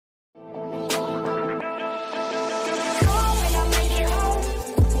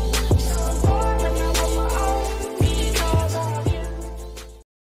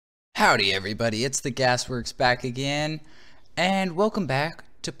Howdy everybody, it's theGASworks back again, and welcome back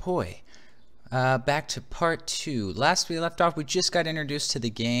to Poi. Back to part 2. Last we left off, we just got introduced to the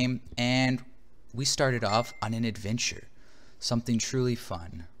game, and we started off on an adventure. Something truly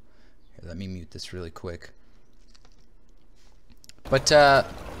fun. Here, let me mute this really quick. But,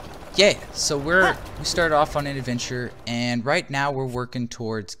 yeah, so we started off on an adventure, and right now we're working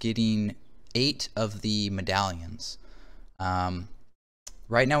towards getting 8 of the medallions.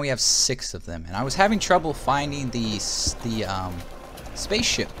 Right now we have 6 of them, and I was having trouble finding the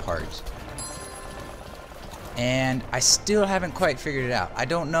spaceship part, and I still haven't quite figured it out. I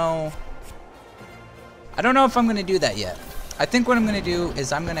don't know if I'm gonna do that yet. I think what I'm gonna do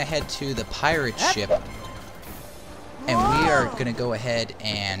is I'm gonna head to the pirate ship, and we are gonna go ahead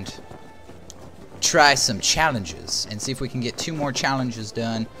and try some challenges and see if we can get 2 more challenges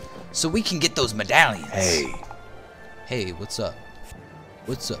done, so we can get those medallions. Hey, what's up?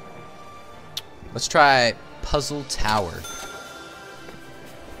 What's up? Let's try Puzzle Tower.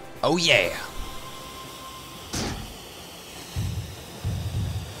 Oh yeah!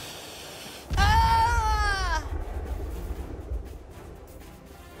 Ah!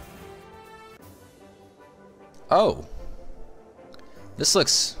 Oh. This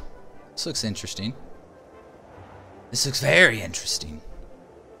looks interesting. This looks very interesting.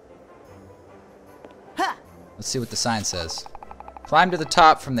 Let's see what the sign says. Climb to the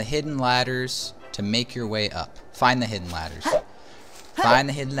top from the hidden ladders to make your way up. Find the hidden ladders. Find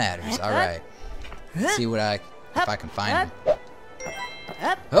the hidden ladders. All right. Let's see if I can find them.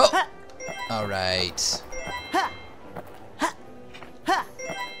 Oh! All right.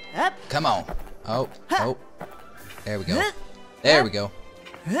 Come on. Oh. There we go. There we go.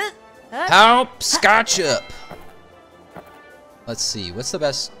 Help! Scotch up. Let's see. What's the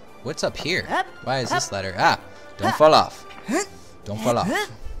best? What's up here? Why is this ladder? Ah! Don't fall off. Don't fall off.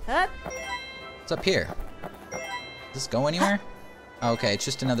 What's up here? Does this go anywhere? Okay, it's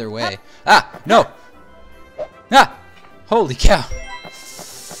just another way. Ah! No! Ah! Holy cow!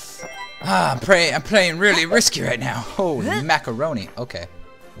 Ah, I'm playing really risky right now. Holy macaroni. Okay.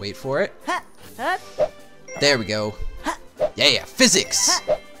 Wait for it. There we go. Yeah, physics!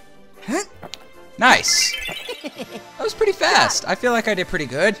 Nice! That was pretty fast. I feel like I did pretty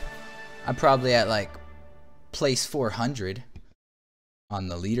good. I'm probably at like place 400 on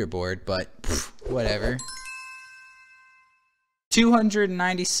the leaderboard, but pff, whatever.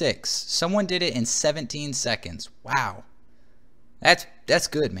 296. Someone did it in 17 seconds. Wow. That's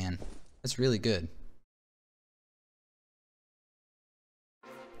good, man. That's really good.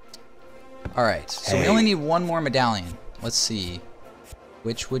 Alright, so we only need 1 more medallion. Let's see.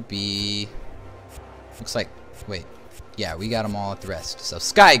 Which would be... Looks like... Wait. Yeah, we got them all at the rest. So,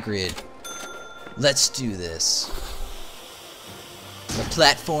 Sky Grid. Let's do this. The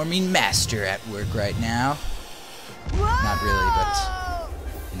platforming master at work right now. Whoa! Not really, but,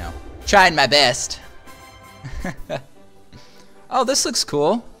 you know, trying my best. Oh, this looks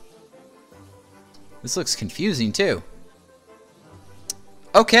cool. This looks confusing, too.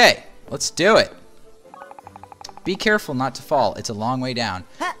 Okay, let's do it. Be careful not to fall. It's a long way down.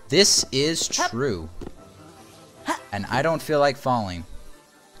 This is true. And I don't feel like falling.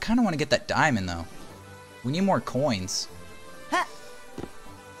 I kind of want to get that diamond, though. We need more coins.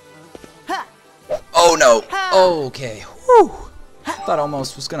 Oh no! Okay. Whew. I thought I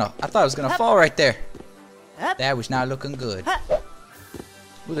was gonna fall right there. That was not looking good.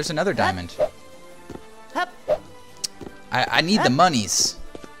 Ooh, there's another diamond. I need the monies.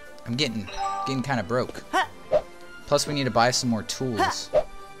 I'm getting kind of broke. Plus, we need to buy some more tools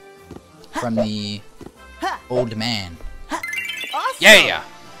from the old man. Awesome. Yeah.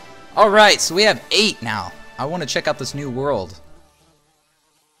 All right, so we have 8 now. I want to check out this new world.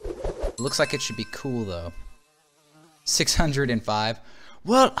 Looks like it should be cool, though. 605.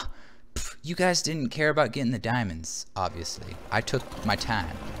 Well, you guys didn't care about getting the diamonds, obviously. I took my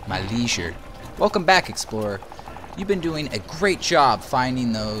time, my leisure. Welcome back, Explorer. You've been doing a great job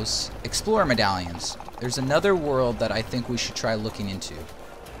finding those Explorer medallions. There's another world that I think we should try looking into.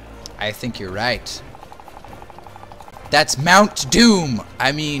 I think you're right. That's Mount Doom.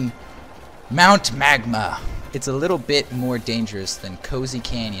 I mean, Mount Magma. It's a little bit more dangerous than Cozy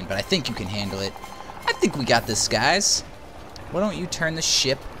Canyon, but I think you can handle it. I think we got this, guys. Why don't you turn the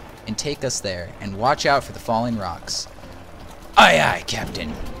ship and take us there, and watch out for the falling rocks. Aye, aye,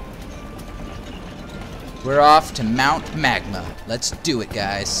 Captain. We're off to Mount Magma. Let's do it,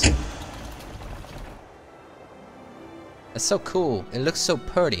 guys. That's so cool. It looks so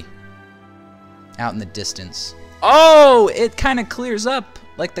pretty out in the distance. Oh, it kind of clears up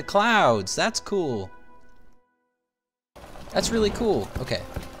like the clouds. That's cool. That's really cool. Okay.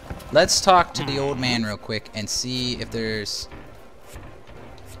 Let's talk to the old man real quick and see if there's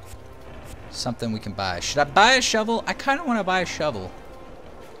something we can buy. Should I buy a shovel? I kind of want to buy a shovel.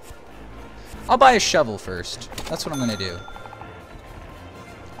 I'll buy a shovel first. That's what I'm going to do.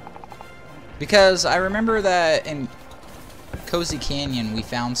 Because I remember that in Cozy Canyon we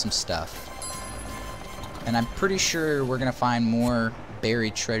found some stuff. And I'm pretty sure we're going to find more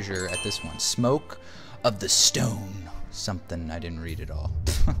buried treasure at this one. Smoke of the Stone. Something I didn't read at all.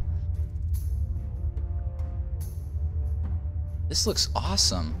 This looks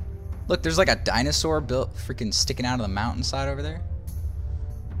awesome. Look, there's like a dinosaur built freaking sticking out of the mountainside over there.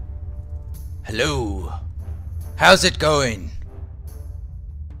 Hello. How's it going?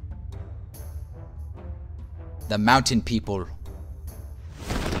 The mountain people.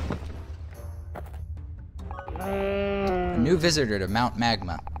 A new visitor to Mount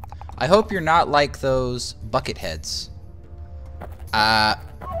Magma. I hope you're not like those bucket heads.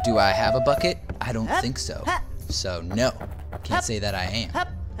 Do I have a bucket? I don't think so. So no. Can't say that I am.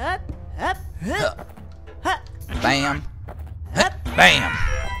 Bam. Bam.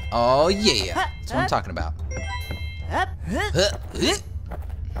 Oh yeah. That's what I'm talking about.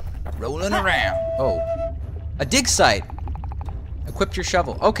 Rolling around. Oh. A dig site. Equip your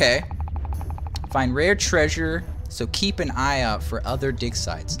shovel. Okay. Find rare treasure, so keep an eye out for other dig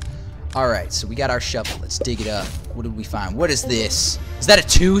sites. Alright, so we got our shovel. Let's dig it up. What did we find? What is this? Is that a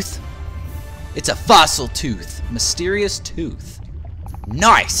tooth? It's a fossil tooth. Mysterious tooth.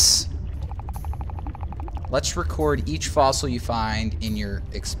 Nice! Let's record each fossil you find in your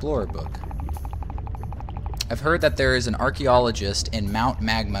Explorer book. I've heard that there is an archaeologist in Mount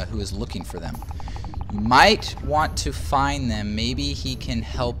Magma who is looking for them. You might want to find them. Maybe he can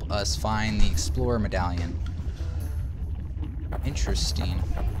help us find the Explorer medallion. Interesting.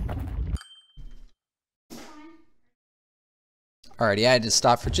 Alrighty, I had to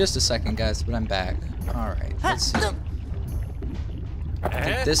stop for just a second, guys, but I'm back. Alright, let's see. I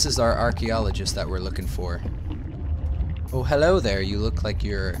think this is our archaeologist that we're looking for. Oh, hello there. You look like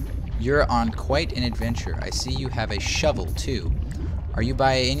you're on quite an adventure. I see you have a shovel, too. Are you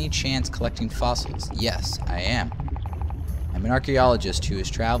by any chance collecting fossils? Yes, I am. I'm an archaeologist who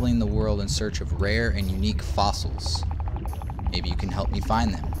is traveling the world in search of rare and unique fossils. Maybe you can help me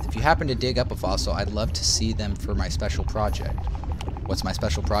find them. If you happen to dig up a fossil, I'd love to see them for my special project. What's my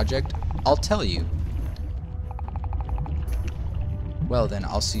special project? I'll tell you. Well then,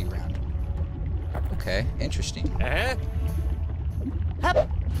 I'll see you around. Okay, interesting.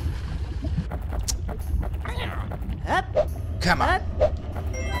 Come on.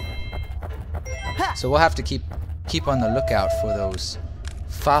 So we'll have to keep on the lookout for those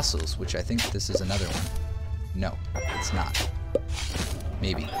fossils, which I think this is another one. No, it's not.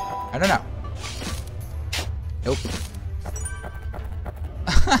 Maybe. I don't know. Nope.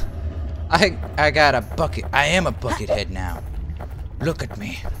 I got a bucket. I am a bucket head now. Look at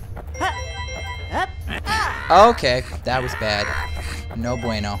me. Okay, that was bad. No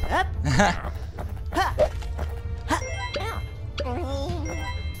bueno.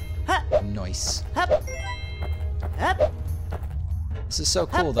 Nice. This is so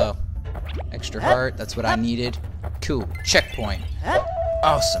cool, though. Extra heart, that's what I needed. Cool. Checkpoint.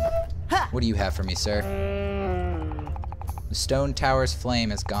 Awesome. What do you have for me, sir? The stone tower's flame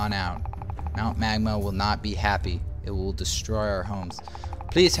has gone out. Mount Magma will not be happy. It will destroy our homes.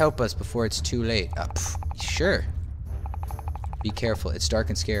 Please help us before it's too late. Sure. Be careful. It's dark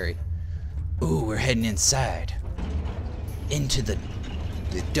and scary. Ooh, we're heading inside. Into the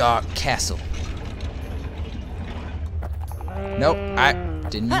dark castle. Nope, I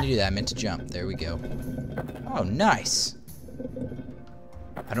didn't mean to do that. I meant to jump. There we go. Oh, nice.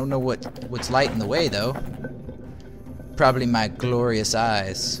 I don't know what's lighting the way, though. Probably my glorious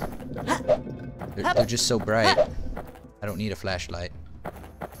eyes. They're just so bright. I don't need a flashlight.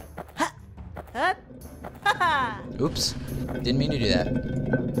 Oops. Didn't mean to do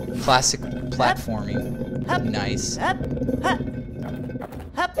that. Classic platforming. Nice.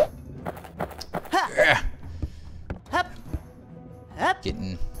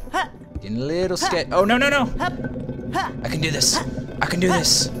 Getting a little scared. Oh, no, no, no. I can do this. I can do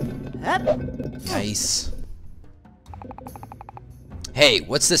this. Nice. Hey,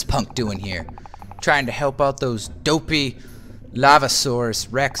 what's this punk doing here? Trying to help out those dopey Lavasaurus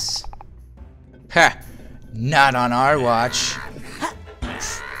Rex. Ha! Not on our watch.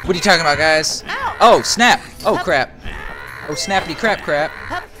 What are you talking about, guys? Oh, snap! Oh, crap. Oh, snappity crap crap.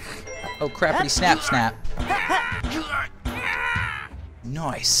 Oh, crappity snap snap.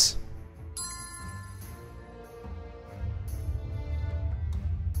 Nice.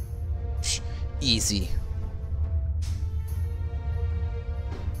 Easy.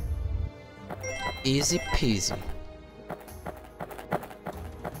 Easy peasy.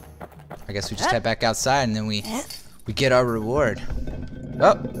 I guess we just head back outside and then we get our reward.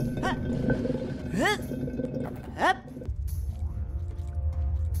 Oh.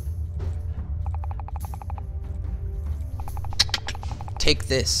 Take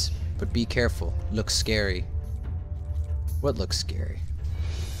this, but be careful. Looks scary. What looks scary?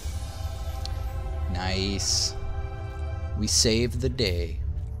 Nice. We saved the day.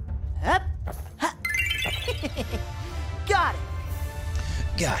 Got it.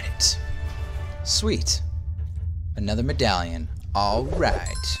 Got it. Sweet. Another medallion. All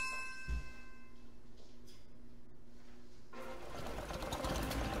right.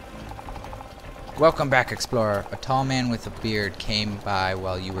 Welcome back, Explorer. A tall man with a beard came by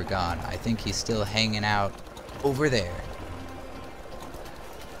while you were gone. I think he's still hanging out over there.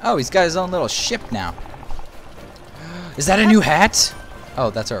 Oh, he's got his own little ship now. Is that a new hat? Oh,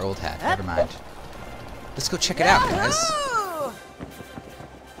 that's our old hat. Never mind. Let's go check it out, guys.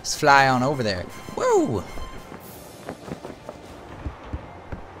 Let's fly on over there. Woo!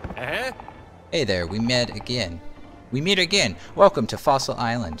 Hey there, we met again. Welcome to Fossil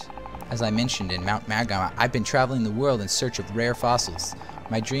Island. As I mentioned in Mount Magma, I've been traveling the world in search of rare fossils.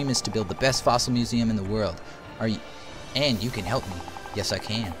 My dream is to build the best fossil museum in the world. And you can help me. Yes, I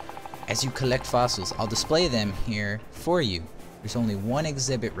can. As you collect fossils, I'll display them here for you. There's only one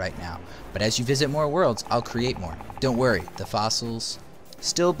exhibit right now, but as you visit more worlds, I'll create more. Don't worry, the fossils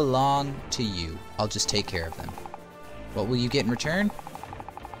still belong to you. I'll just take care of them. What will you get in return?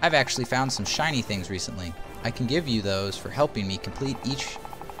 I've actually found some shiny things recently. I can give you those for helping me complete each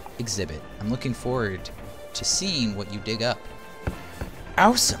exhibit. I'm looking forward to seeing what you dig up.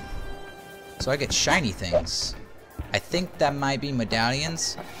 Awesome! So I get shiny things. I think that might be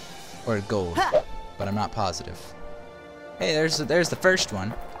medallions or gold, but I'm not positive. Hey, there's the first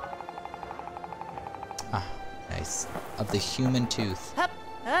one. Ah, nice. Of the human tooth.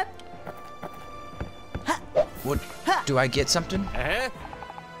 What? Do I get something?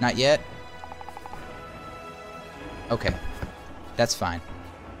 Not yet? Okay. That's fine.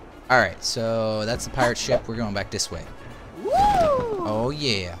 Alright, so that's the pirate ship. We're going back this way. Oh,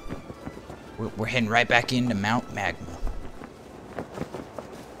 yeah. We're heading right back into Mount Magma.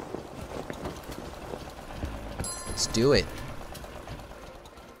 Let's do it.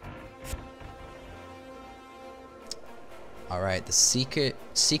 Alright, the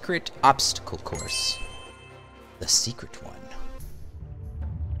secret obstacle course. The secret one.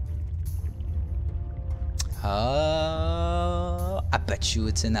 I bet you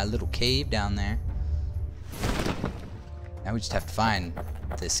it's in that little cave down there. Now we just have to find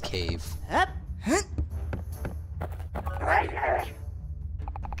this cave. I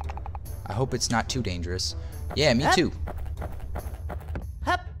hope it's not too dangerous. Yeah, me too.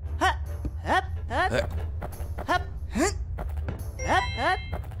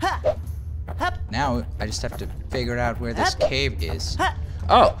 Now I just have to figure out where this cave is.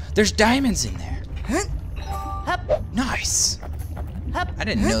 Oh, there's diamonds in there. Nice. I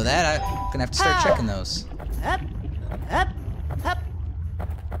didn't know that. I'm gonna have to start checking those.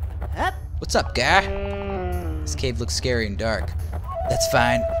 What's up, guy? This cave looks scary and dark. That's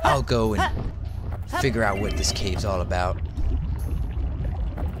fine. I'll go and figure out what this cave's all about.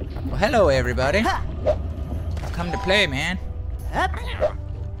 Well, hello, everybody. I've come to play, man.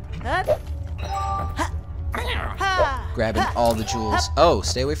 Grabbing all the jewels. Oh,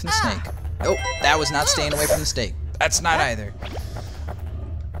 stay away from the snake. Nope, that was not staying away from the snake. That's not either.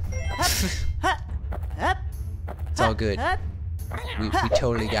 It's all good. We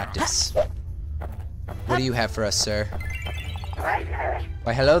totally got this. What do you have for us, sir?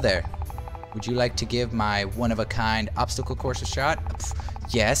 Why, hello there. Would you like to give my one-of-a-kind obstacle course a shot?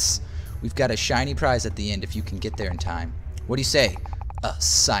 Yes. We've got a shiny prize at the end if you can get there in time. What do you say?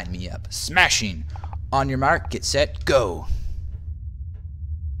 Sign me up. Smashing! On your mark, get set, go!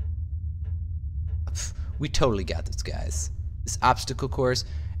 We totally got this, guys. This obstacle course,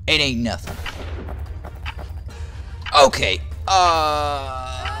 it ain't nothing. Okay.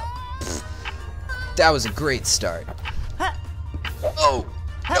 That was a great start. Oh,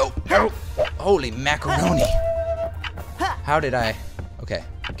 no. Holy macaroni. How did I... Okay,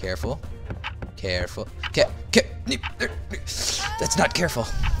 careful. Careful. That's not careful.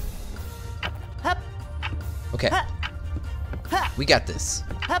 Okay. We got this.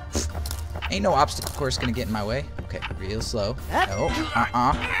 Ain't no obstacle course gonna get in my way. Okay, real slow. No.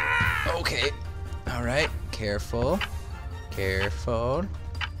 Okay. Alright. Careful. Careful.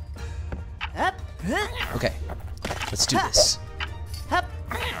 Okay. Let's do this.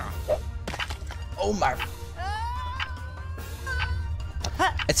 Oh my.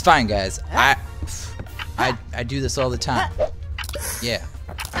 It's fine, guys. I do this all the time. Yeah.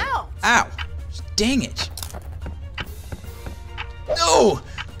 Ow! Ow! Dang it! No!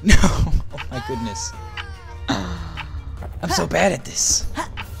 No! Oh my goodness. I'm so bad at this.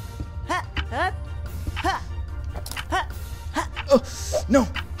 Oh, no!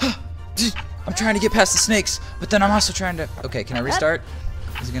 I'm trying to get past the snakes, but then I'm also trying to... Okay, can I restart?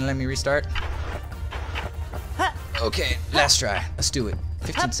 Is it gonna let me restart? Okay, last try. Let's do it.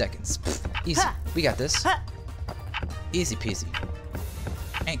 15 seconds. Easy. We got this. Easy peasy.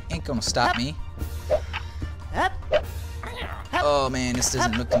 Ain't gonna stop me. Oh man, this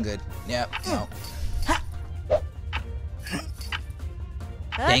isn't looking good. Yep, no.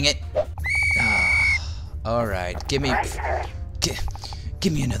 Dang it. Alright, give me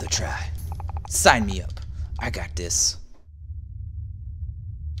another try. Sign me up. I got this.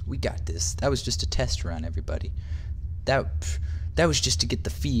 We got this. That was just a test run, everybody. That was just to get the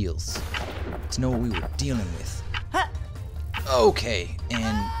feels. To know what we were dealing with. Okay,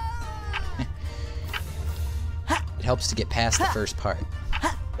 and it helps to get past the first part.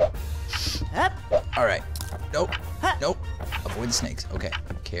 Alright. Nope. Nope. Avoid the snakes. Okay.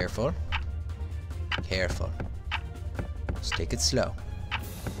 Careful. Careful. Just take it slow.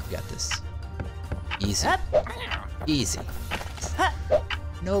 We got this. Easy. Easy.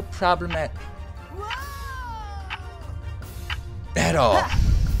 No problem at all.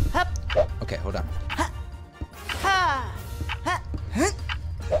 Okay, hold on.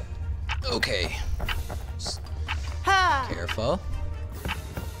 Okay. Careful.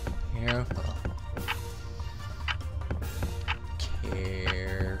 Careful.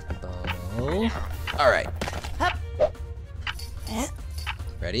 Careful. Alright.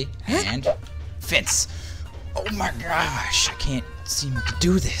 Ready? And fence. Oh my gosh, I can't seem to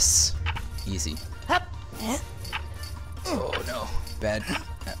do this. Easy. Oh no. Bad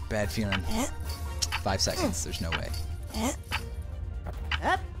feeling. 5 seconds. There's no way.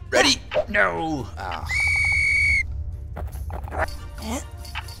 Ready? No. Ah.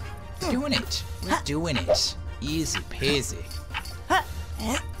 We're doing it. We're doing it. Easy peasy.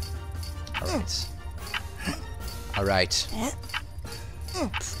 Alright. Alright.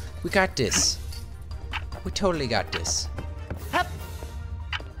 We got this. We totally got this.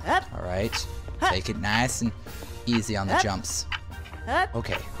 Alright. Take it nice and easy on the jumps.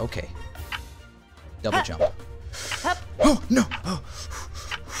 Okay, okay. Double jump. Oh, no! Oh.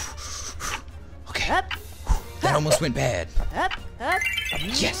 Okay. That almost went bad.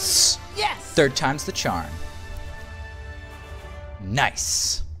 Yes! Yes! Third time's the charm.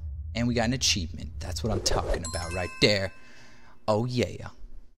 Nice. And we got an achievement. That's what I'm talking about right there. Oh yeah.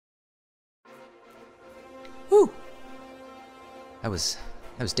 Whew. That was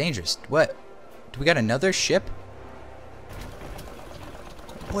dangerous. What? Do we got another ship?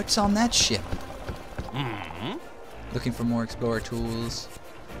 What's on that ship? Looking for more explorer tools.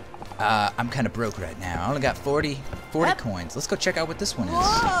 I'm kind of broke right now. I only got 40 coins. Let's go check out what this one is.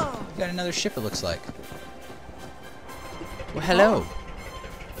 We got another ship, it looks like. Well, hello.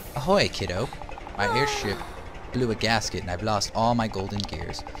 Ahoy, kiddo. My airship blew a gasket and I've lost all my golden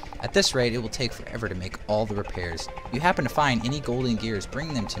gears. At this rate, it will take forever to make all the repairs. If you happen to find any golden gears,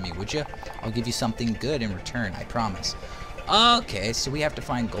 bring them to me, would you? I'll give you something good in return, I promise. Okay, so we have to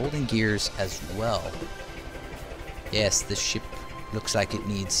find golden gears as well. Yes, this ship looks like it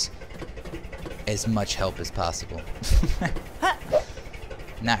needs as much help as possible.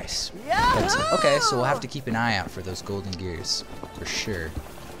 Nice. Okay, so we'll have to keep an eye out for those golden gears. For sure.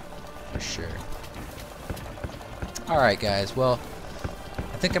 For sure. Alright guys, well,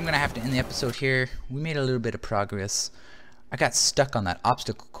 I think I'm going to have to end the episode here. We made a little bit of progress. I got stuck on that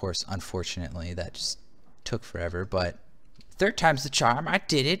obstacle course, unfortunately. That just took forever, but third time's the charm. I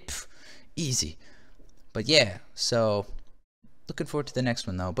did it. Pff, easy. But yeah, so looking forward to the next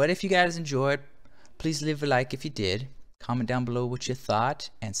one though. But if you guys enjoyed, please leave a like if you did. Comment down below what you thought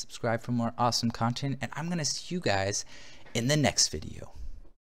and subscribe for more awesome content. And I'm going to see you guys in the next video.